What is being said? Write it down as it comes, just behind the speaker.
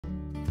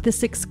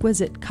This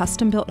exquisite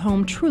custom-built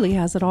home truly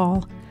has it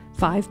all.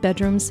 5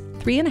 bedrooms,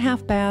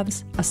 3.5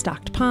 baths, a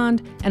stocked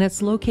pond, and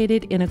it's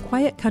located in a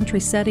quiet country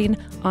setting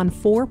on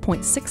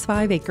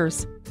 4.65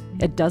 acres.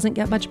 It doesn't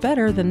get much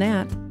better than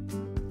that.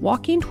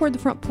 Walking toward the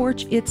front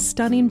porch, its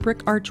stunning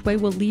brick archway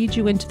will lead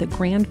you into the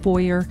grand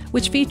foyer,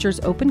 which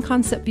features open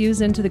concept views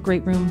into the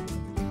great room.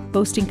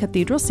 Boasting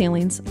cathedral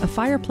ceilings, a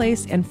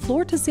fireplace, and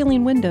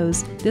floor-to-ceiling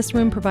windows, this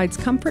room provides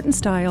comfort and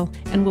style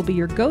and will be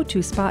your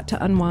go-to spot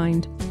to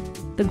unwind.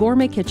 The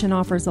gourmet kitchen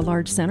offers a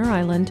large center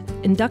island,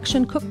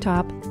 induction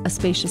cooktop, a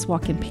spacious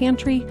walk-in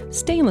pantry,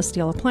 stainless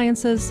steel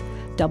appliances,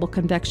 double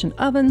convection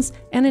ovens,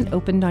 and an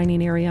open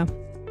dining area.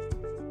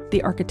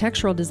 The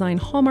architectural design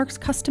hallmarks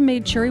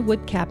custom-made cherry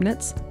wood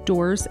cabinets,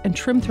 doors, and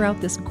trim throughout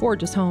this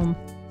gorgeous home.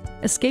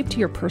 Escape to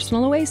your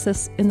personal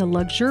oasis in the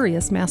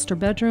luxurious master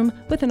bedroom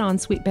with an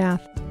ensuite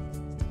bath.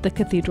 The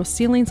cathedral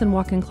ceilings and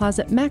walk-in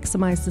closet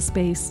maximize the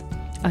space.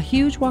 A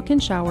huge walk-in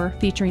shower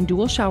featuring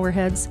dual shower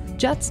heads,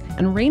 jets,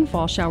 and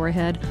rainfall shower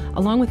head,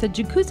 along with a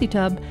jacuzzi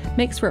tub,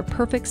 makes for a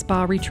perfect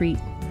spa retreat.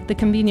 The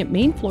convenient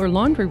main floor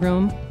laundry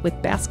room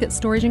with basket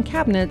storage and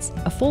cabinets,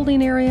 a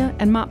folding area,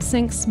 and mop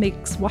sinks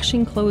makes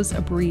washing clothes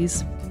a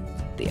breeze.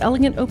 The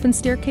elegant open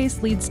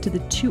staircase leads to the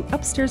 2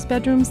 upstairs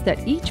bedrooms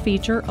that each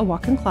feature a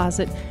walk-in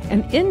closet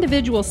and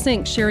individual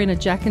sinks sharing a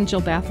Jack and Jill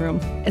bathroom.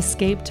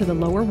 Escape to the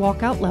lower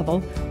walkout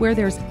level where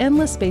there's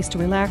endless space to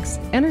relax,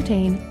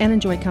 entertain, and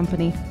enjoy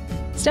company.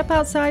 Step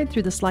outside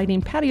through the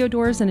sliding patio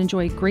doors and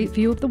enjoy a great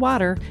view of the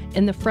water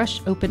in the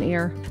fresh open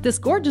air. This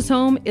gorgeous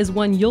home is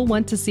one you'll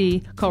want to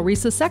see. Call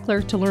Risa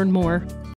Seckler to learn more.